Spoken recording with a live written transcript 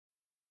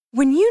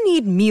When you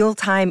need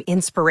mealtime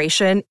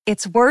inspiration,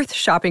 it's worth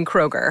shopping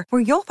Kroger,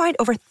 where you'll find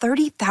over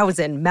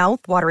 30,000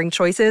 mouth-watering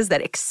choices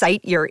that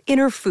excite your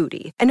inner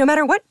foodie. And no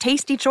matter what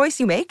tasty choice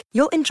you make,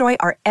 you'll enjoy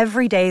our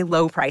everyday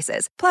low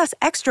prices, plus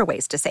extra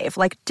ways to save,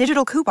 like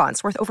digital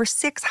coupons worth over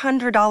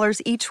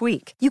 $600 each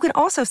week. You can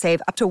also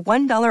save up to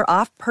 $1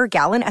 off per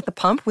gallon at the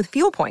pump with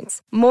fuel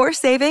points. More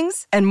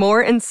savings and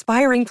more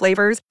inspiring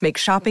flavors make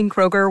shopping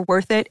Kroger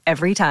worth it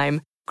every time.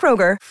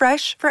 Kroger,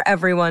 fresh for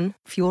everyone.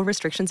 Fuel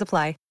restrictions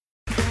apply.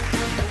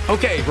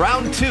 Okay,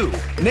 round two.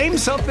 Name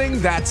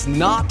something that's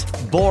not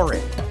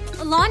boring.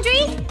 A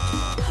laundry?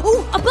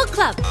 Ooh, a book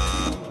club.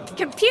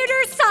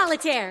 Computer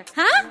solitaire,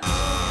 huh?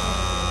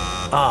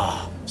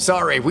 Ah,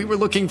 sorry, we were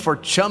looking for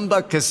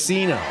Chumba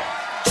Casino.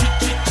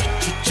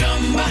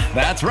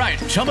 That's right,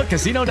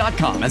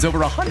 ChumbaCasino.com has over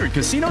 100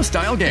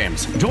 casino-style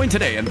games. Join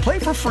today and play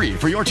for free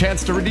for your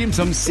chance to redeem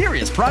some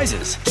serious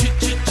prizes.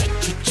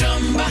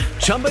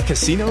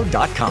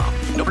 ChumbaCasino.com.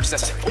 No purchase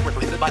necessary. Void where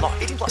prohibited by law.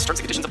 18 plus terms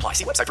and conditions apply.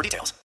 See website for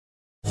details.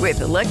 With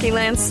the Lucky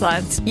Land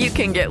Slots, you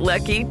can get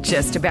lucky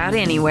just about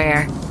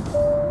anywhere.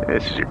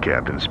 This is your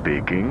captain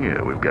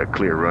speaking. We've got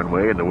clear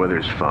runway and the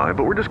weather's fine,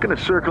 but we're just going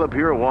to circle up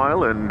here a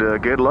while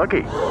and get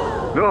lucky.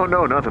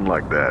 No, nothing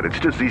like that. It's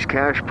just these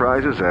cash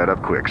prizes add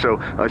up quick. So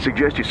I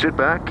suggest you sit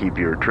back, keep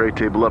your tray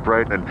table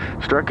upright, and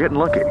start getting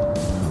lucky.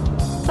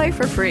 Play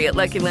for free at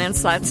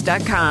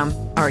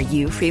LuckyLandSlots.com. Are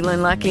you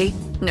feeling lucky?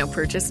 No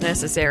purchase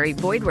necessary.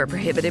 Void where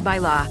prohibited by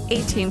law.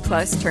 18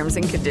 plus terms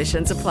and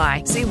conditions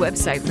apply. See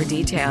website for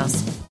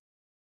details.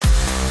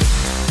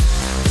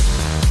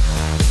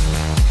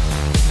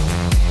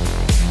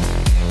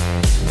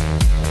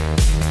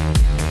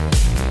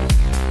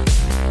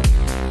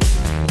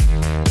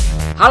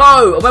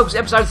 Hello and welcome to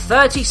episode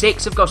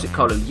 36 of Gossip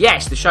Column.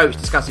 Yes, the show which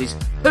discusses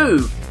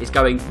who is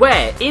going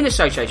where in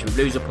association with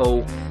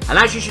Loserpool. And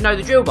as you should know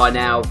the drill by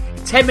now,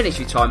 10 minutes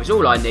of your time is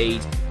all I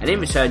need, and in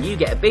return you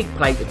get a big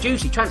plate of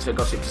juicy transfer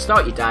gossip to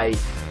start your day.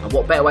 And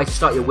what better way to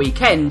start your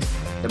weekend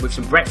than with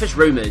some breakfast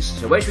rumours.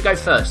 So where should we go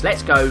first?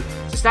 Let's go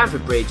to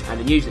Stamford Bridge and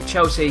the news that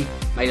Chelsea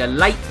made a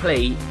late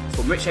plea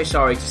for Maurizio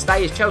Sarri to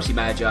stay as Chelsea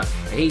manager,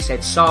 and he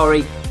said,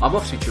 "Sorry, I'm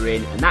off switching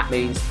in," and that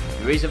means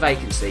there is a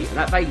vacancy, and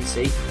that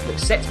vacancy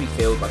looks set to be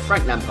filled by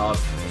Frank Lampard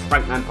of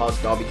Frank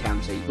Lampard's Derby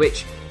County,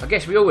 which I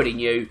guess we already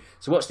knew.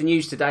 So what's the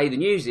news today? The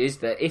news is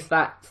that if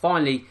that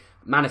finally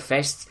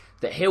manifests,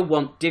 that he'll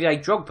want Didier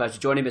Drogba to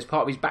join him as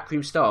part of his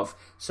backroom staff.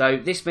 So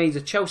this means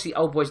a Chelsea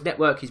Old Boys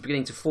network is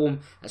beginning to form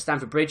at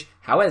Stamford Bridge.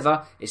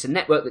 However, it's a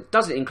network that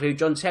doesn't include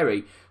John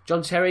Terry.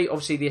 John Terry,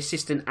 obviously the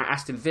assistant at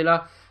Aston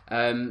Villa.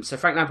 So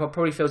Frank Lampard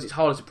probably feels it's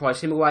harder to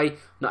price him away.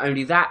 Not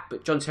only that,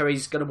 but John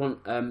Terry's going to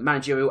want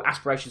managerial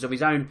aspirations of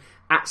his own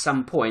at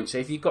some point. So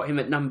if you've got him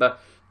at number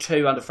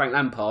 2 under Frank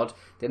Lampard,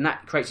 then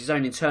that creates his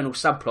own internal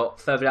subplot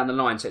further down the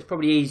line. So it's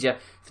probably easier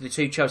for the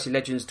two Chelsea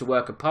legends to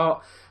work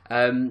apart.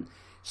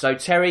 So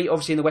Terry,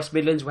 obviously in the West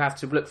Midlands, will have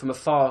to look from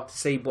afar to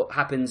see what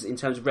happens in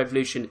terms of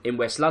revolution in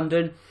West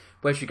London.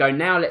 Where should we go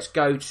now? Let's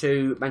go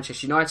to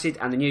Manchester United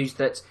and the news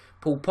that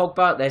Paul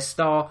Pogba, their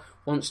star,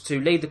 wants to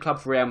leave the club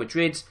for Real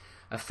Madrid.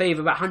 A fee of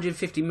about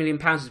 £150 million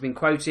has been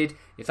quoted.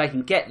 If they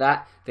can get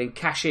that, then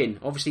cash in.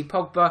 Obviously,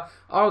 Pogba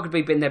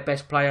arguably been their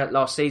best player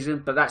last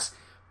season, but that's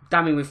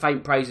damning with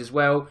faint praise as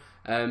well.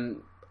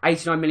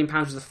 £89 million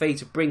was the fee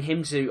to bring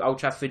him to Old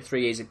Trafford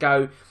 3 years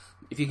ago.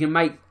 If you can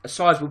make a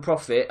sizable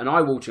profit, an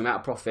eye-watering amount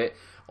of profit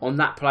on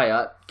that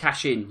player,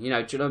 cash in. You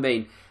know, do you know what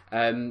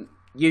I mean?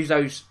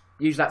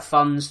 Use that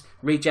funds,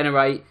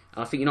 regenerate,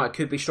 and I think United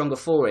could be stronger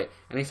for it.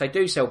 And if they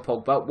do sell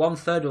Pogba,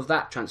 1/3 of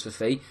that transfer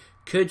fee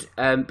could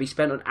be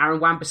spent on Aaron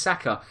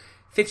Wan-Bissaka.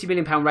 £50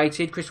 million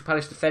rated, Crystal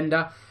Palace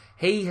defender.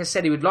 He has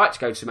said he would like to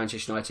go to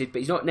Manchester United, but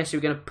he's not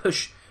necessarily going to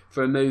push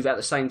for a move at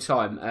the same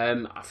time.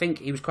 I think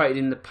he was quoted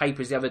in the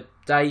papers the other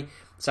day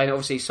saying that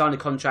obviously he signed a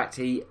contract.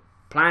 He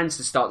plans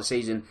to start the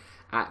season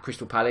at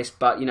Crystal Palace,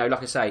 but you know,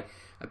 like I say,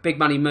 a big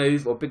money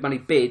move or big money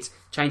bid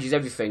changes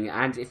everything.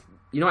 And if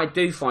United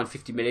do find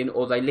 50 million,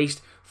 or they at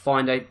least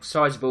find a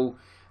sizable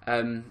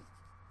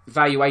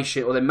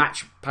valuation, or they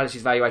match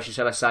Palace's valuation,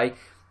 shall I say,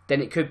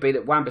 then it could be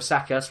that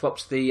Wan-Bissaka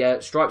swaps the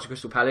stripes of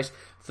Crystal Palace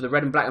for the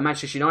red and black of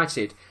Manchester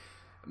United.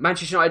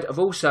 Manchester United have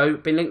also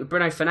been linked with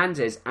Bruno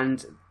Fernandes,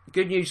 and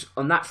good news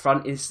on that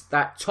front is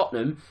that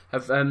Tottenham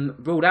have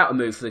ruled out a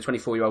move for the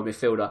 24-year-old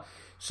midfielder.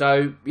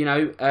 So, you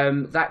know,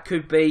 that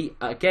could be,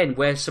 again,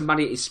 where some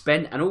money is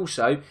spent, and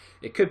also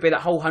it could be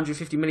that whole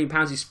 £150 million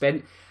is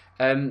spent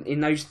in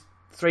those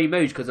 3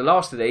 moves, because the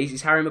last of these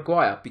is Harry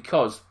Maguire,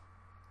 because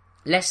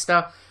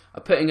Leicester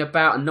are putting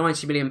about a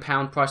 £90 million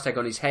price tag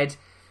on his head.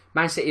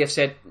 Man City have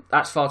said,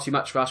 that's far too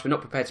much for us, we're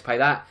not prepared to pay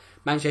that.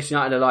 Manchester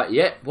United are like,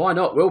 yeah, why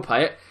not, we'll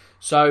pay it.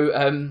 So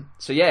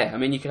yeah, I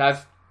mean, you could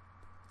have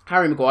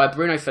Harry Maguire,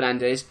 Bruno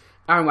Fernandes,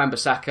 Aaron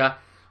Wan-Bissaka,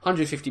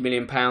 £150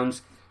 million,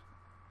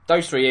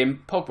 those 3 in,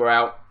 Pogba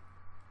out,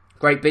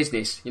 great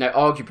business. You know,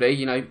 arguably,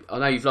 you know, I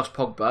know you've lost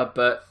Pogba,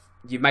 but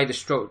you've made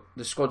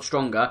the squad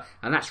stronger,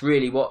 and that's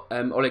really what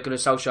Ole Gunnar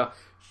Solskjaer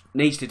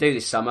needs to do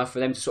this summer for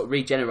them to sort of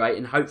regenerate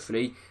and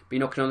hopefully be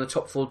knocking on the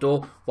top 4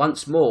 door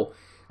once more.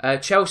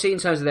 Chelsea, in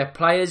terms of their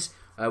players,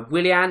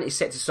 Willian is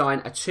set to sign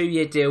a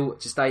 2-year deal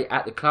to stay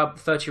at the club.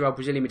 30-year-old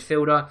Brazilian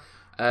midfielder.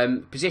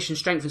 Position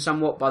strengthened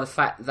somewhat by the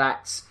fact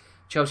that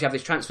Chelsea have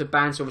this transfer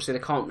ban, so obviously they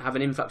can't have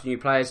an influx of new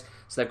players,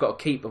 so they've got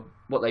to keep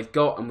what they've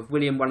got. And with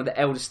Willian, one of the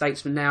elder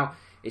statesmen now,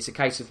 it's a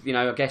case of,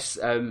 I guess,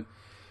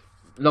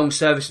 long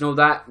service and all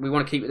that. We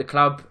want to keep at the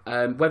club.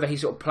 Whether he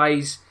sort of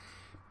plays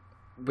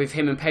with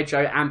him and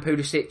Pedro and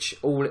Pulisic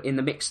all in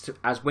the mix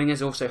as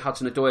wingers, also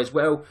Hudson-Odoi as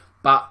well.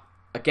 But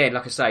again,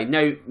 like I say,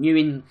 no new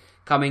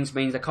incomings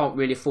means they can't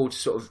really afford to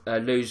sort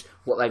of lose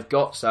what they've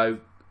got. So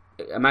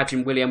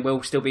imagine Willian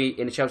will still be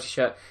in a Chelsea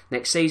shirt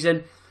next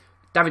season.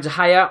 David De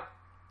Gea,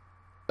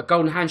 a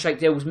golden handshake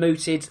deal was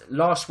mooted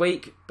last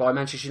week by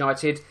Manchester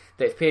United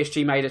that if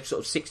PSG made a sort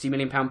of £60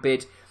 million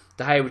bid,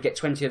 De Gea would get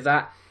 20 of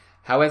that.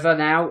 However,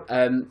 now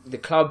the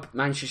club,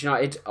 Manchester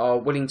United, are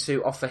willing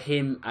to offer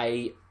him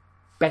a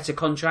better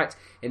contract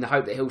in the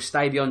hope that he'll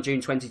stay beyond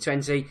June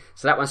 2020.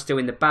 So that one's still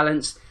in the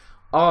balance.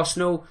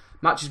 Arsenal,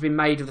 much has been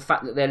made of the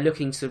fact that they're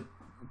looking to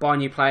buy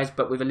new players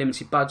but with a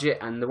limited budget,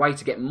 and the way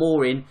to get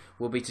more in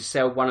will be to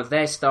sell one of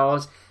their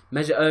stars.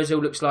 Mesut Ozil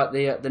looks like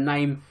the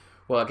name,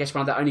 well, I guess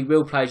one of the only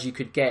real players you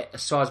could get a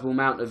sizable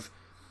amount of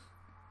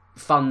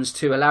funds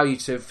to allow you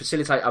to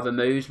facilitate other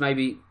moves.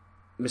 Maybe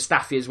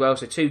Mustafi as well.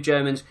 So 2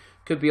 Germans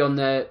could be on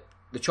the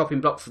chopping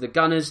block for the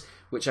Gunners,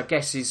 which I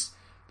guess is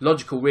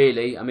logical,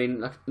 really. I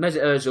mean, like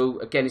Mesut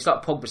Ozil, again, it's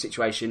like a Pogba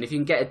situation. If you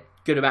can get a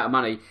good amount of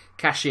money,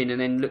 cash in, and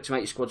then look to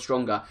make your squad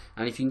stronger.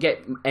 And if you can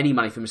get any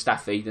money from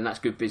Mustafi, then that's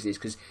good business,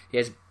 because he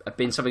has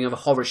been something of a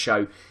horror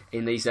show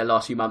in these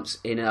last few months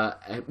in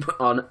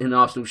an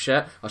Arsenal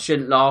shirt. I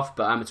shouldn't laugh,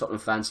 but I'm a Tottenham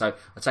fan, so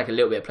I take a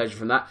little bit of pleasure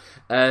from that.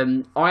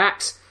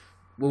 Ajax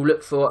will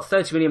look for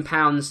 £30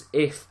 million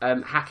if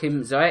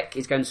Hakim Ziyech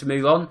is going to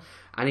move on,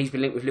 and he's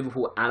been linked with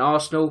Liverpool and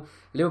Arsenal.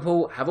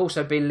 Liverpool have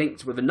also been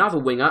linked with another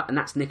winger, and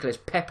that's Nicolas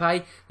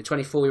Pepe, the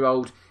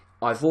 24-year-old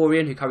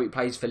Ivorian who currently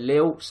plays for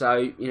Lille.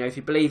 So, if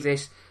you believe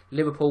this,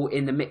 Liverpool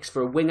in the mix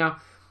for a winger,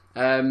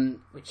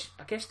 which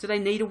I guess, do they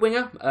need a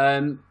winger?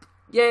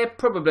 Yeah,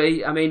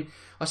 probably. I mean,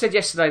 I said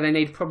yesterday they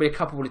need probably a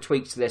couple of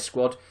tweaks to their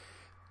squad.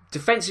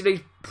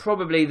 Defensively,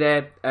 probably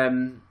their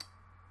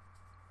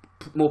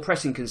more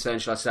pressing concern,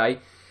 shall I say.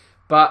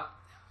 But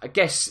I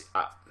guess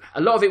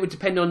a lot of it would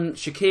depend on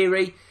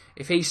Shaqiri.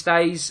 If he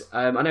stays,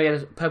 I know he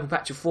had a purple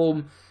patch of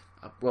form.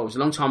 Well, it was a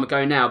long time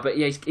ago now, but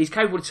yeah, he's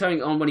capable of turning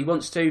it on when he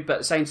wants to. But at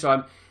the same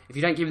time, if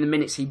you don't give him the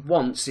minutes he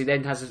wants, he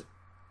then has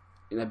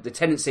the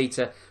tendency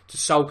to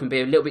sulk and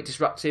be a little bit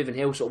disruptive, and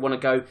he'll sort of want to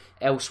go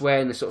elsewhere,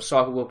 and the sort of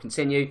cycle will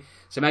continue.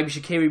 So maybe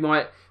Shaqiri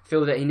might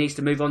feel that he needs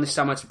to move on this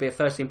summer to be a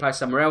first-team player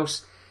somewhere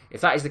else.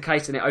 If that is the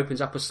case, then it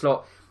opens up a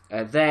slot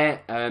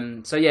there.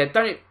 So yeah,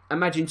 don't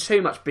imagine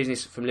too much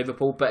business from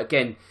Liverpool. But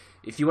again,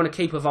 if you want to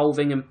keep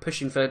evolving and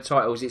pushing for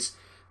titles, it's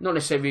not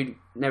necessarily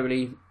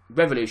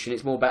revolution,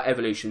 it's more about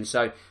evolution.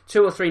 So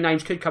 2 or 3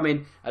 names could come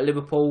in at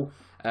Liverpool.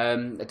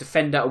 A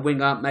defender, a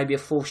winger, maybe a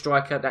 4th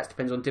striker. That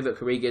depends on Divock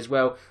Origi as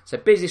well. So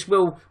business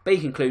will be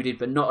concluded,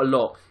 but not a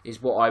lot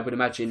is what I would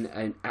imagine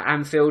at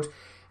Anfield.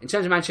 In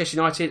terms of Manchester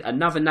United,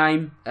 another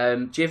name,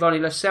 Giovanni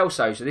Lo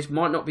Celso. So this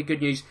might not be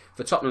good news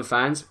for Tottenham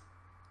fans.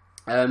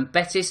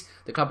 Betis,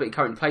 the club that he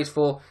currently plays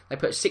for, they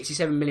put a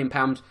 £67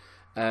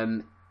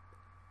 million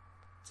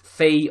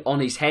fee on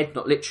his head,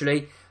 not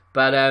literally,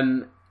 but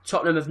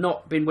Tottenham have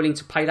not been willing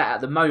to pay that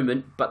at the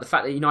moment. But the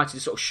fact that United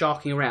is sort of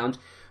sharking around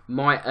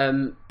might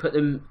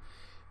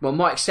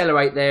might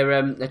accelerate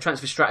their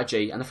transfer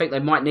strategy, and I think they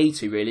might need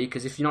to, really,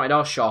 because if United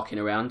are sharking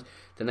around,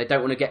 then they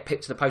don't want to get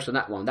picked to the post on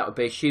that one. That would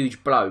be a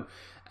huge blow.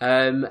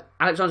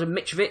 Alexander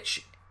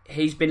Mitrovic,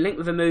 he's been linked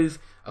with a move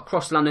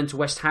across London to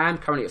West Ham,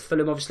 currently at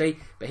Fulham, obviously,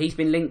 but he's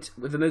been linked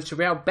with a move to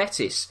Real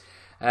Betis.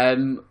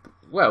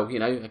 Well,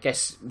 I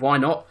guess why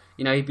not?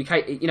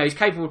 He's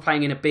capable of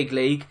playing in a big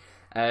league.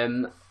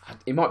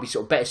 He might be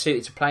sort of better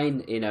suited to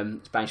playing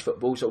in Spanish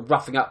football, sort of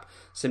roughing up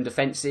some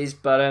defences.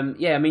 But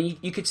yeah, I mean,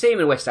 you could see him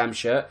in a West Ham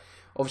shirt.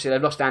 Obviously,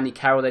 they've lost Andy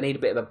Carroll. They need a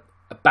bit of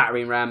a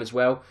battering ram as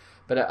well.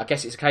 But I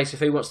guess it's a case of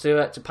who wants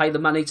to pay the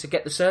money to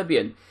get the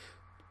Serbian.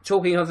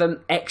 Talking of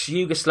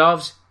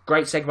ex-Yugoslavs,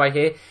 great segue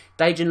here.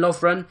 Dejan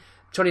Lovren,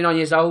 29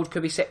 years old,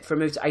 could be set for a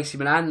move to AC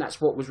Milan.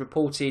 That's what was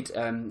reported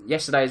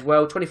yesterday as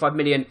well. 25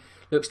 million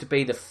looks to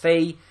be the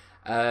fee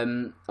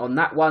on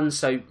that one.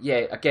 So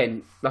yeah,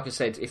 again, like I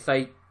said, if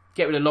they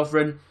get rid of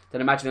Lovren,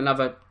 then imagine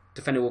another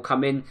defender will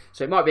come in.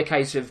 So it might be a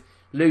case of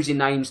losing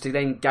names to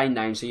then gain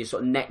names. So your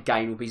sort of net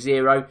gain will be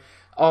 0.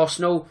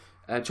 Arsenal,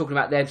 talking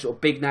about their sort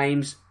of big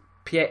names,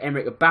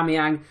 Pierre-Emerick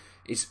Aubameyang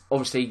is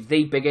obviously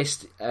the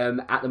biggest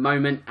at the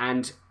moment,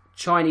 and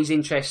Chinese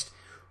interest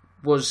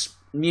was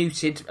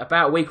muted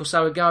about a week or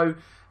so ago.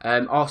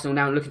 Arsenal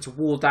now looking to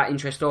ward that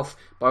interest off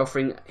by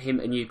offering him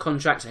a new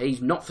contract, so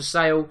he's not for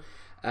sale.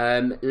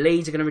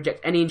 Leeds are going to reject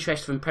any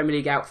interest from Premier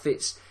League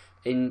outfits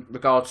in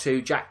regard to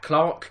Jack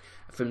Clarke,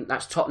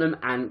 that's Tottenham,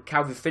 and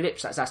Calvin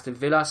Phillips, that's Aston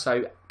Villa.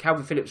 So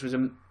Calvin Phillips was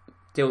a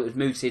deal that was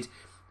mooted,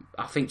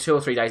 I think, 2 or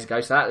 3 days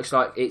ago, so that looks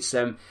like it's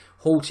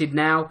halted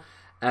now.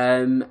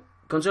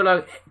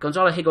 Gonzalo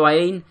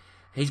Higuain,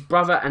 his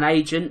brother and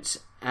agent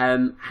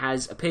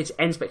has appeared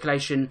to end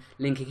speculation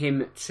linking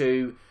him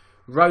to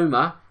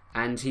Roma,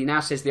 and he now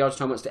says the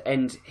Argentine wants to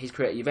end his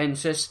career at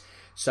Juventus.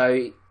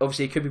 So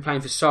obviously he could be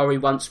playing for Sarri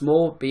once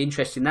more. Be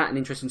interested in that, an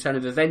interesting turn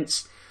of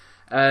events.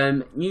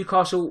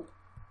 Newcastle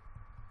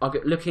are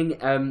looking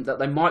that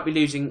they might be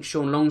losing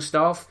Sean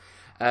Longstaff.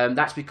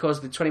 That's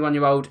because the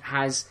 21-year-old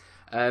has,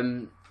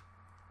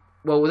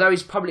 although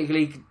he's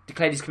publicly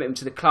declared his commitment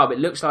to the club, it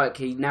looks like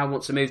he now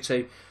wants to move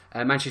to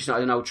Manchester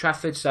United and Old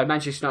Trafford. So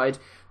Manchester United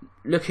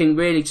looking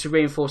really to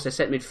reinforce their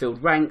centre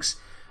midfield ranks.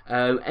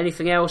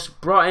 Anything else?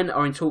 Brighton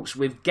are in talks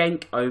with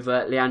Genk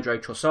over Leandro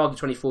Trossard,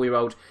 the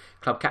 24-year-old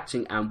club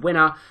captain and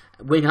winger,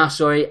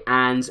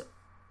 and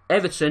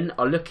Everton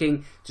are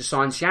looking to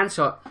sign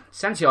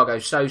Santiago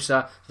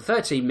Sosa for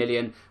 13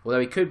 million, although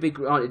he could be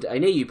granted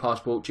an EU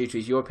passport due to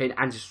his European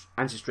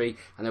ancestry,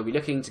 and they'll be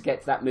looking to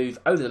get that move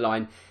over the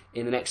line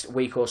in the next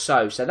week or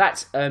so. So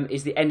that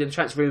is the end of the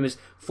transfer rumours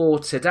for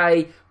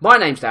today. My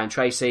name's Dan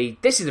Tracy.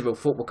 This is the Real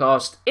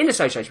Footballcast in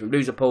association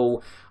with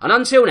Loserpool, and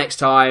until next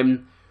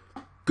time,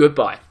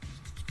 goodbye.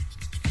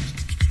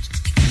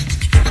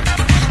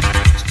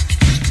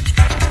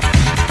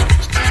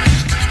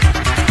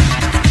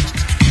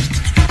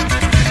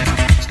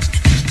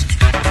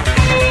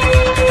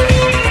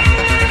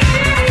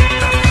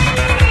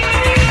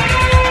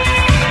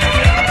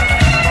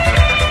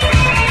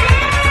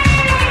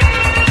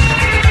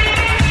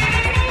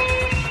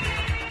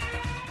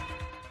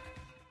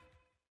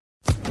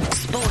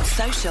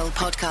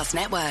 Podcast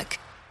Network.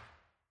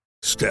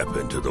 Step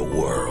into the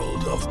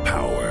world of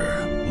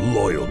power,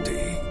 loyalty,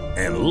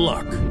 and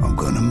luck. I'm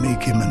gonna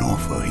make him an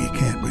offer he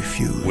can't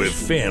refuse. With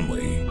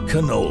family,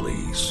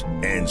 cannolis,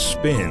 and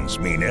spins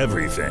mean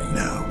everything.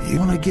 Now, you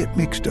wanna get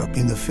mixed up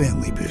in the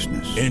family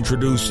business.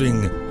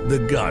 Introducing The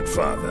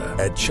Godfather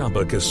at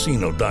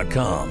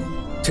ChumbaCasino.com.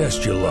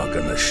 Test your luck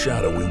in the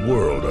shadowy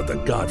world of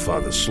The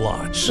Godfather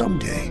slot.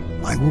 Someday,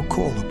 I will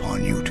call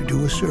upon you to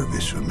do a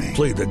service for me.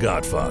 Play The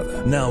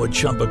Godfather, now at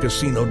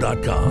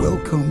ChumbaCasino.com.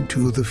 Welcome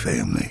to the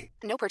family.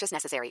 No purchase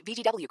necessary.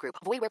 VGW Group.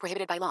 Void where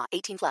prohibited by law.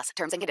 18+.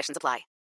 Terms and conditions apply.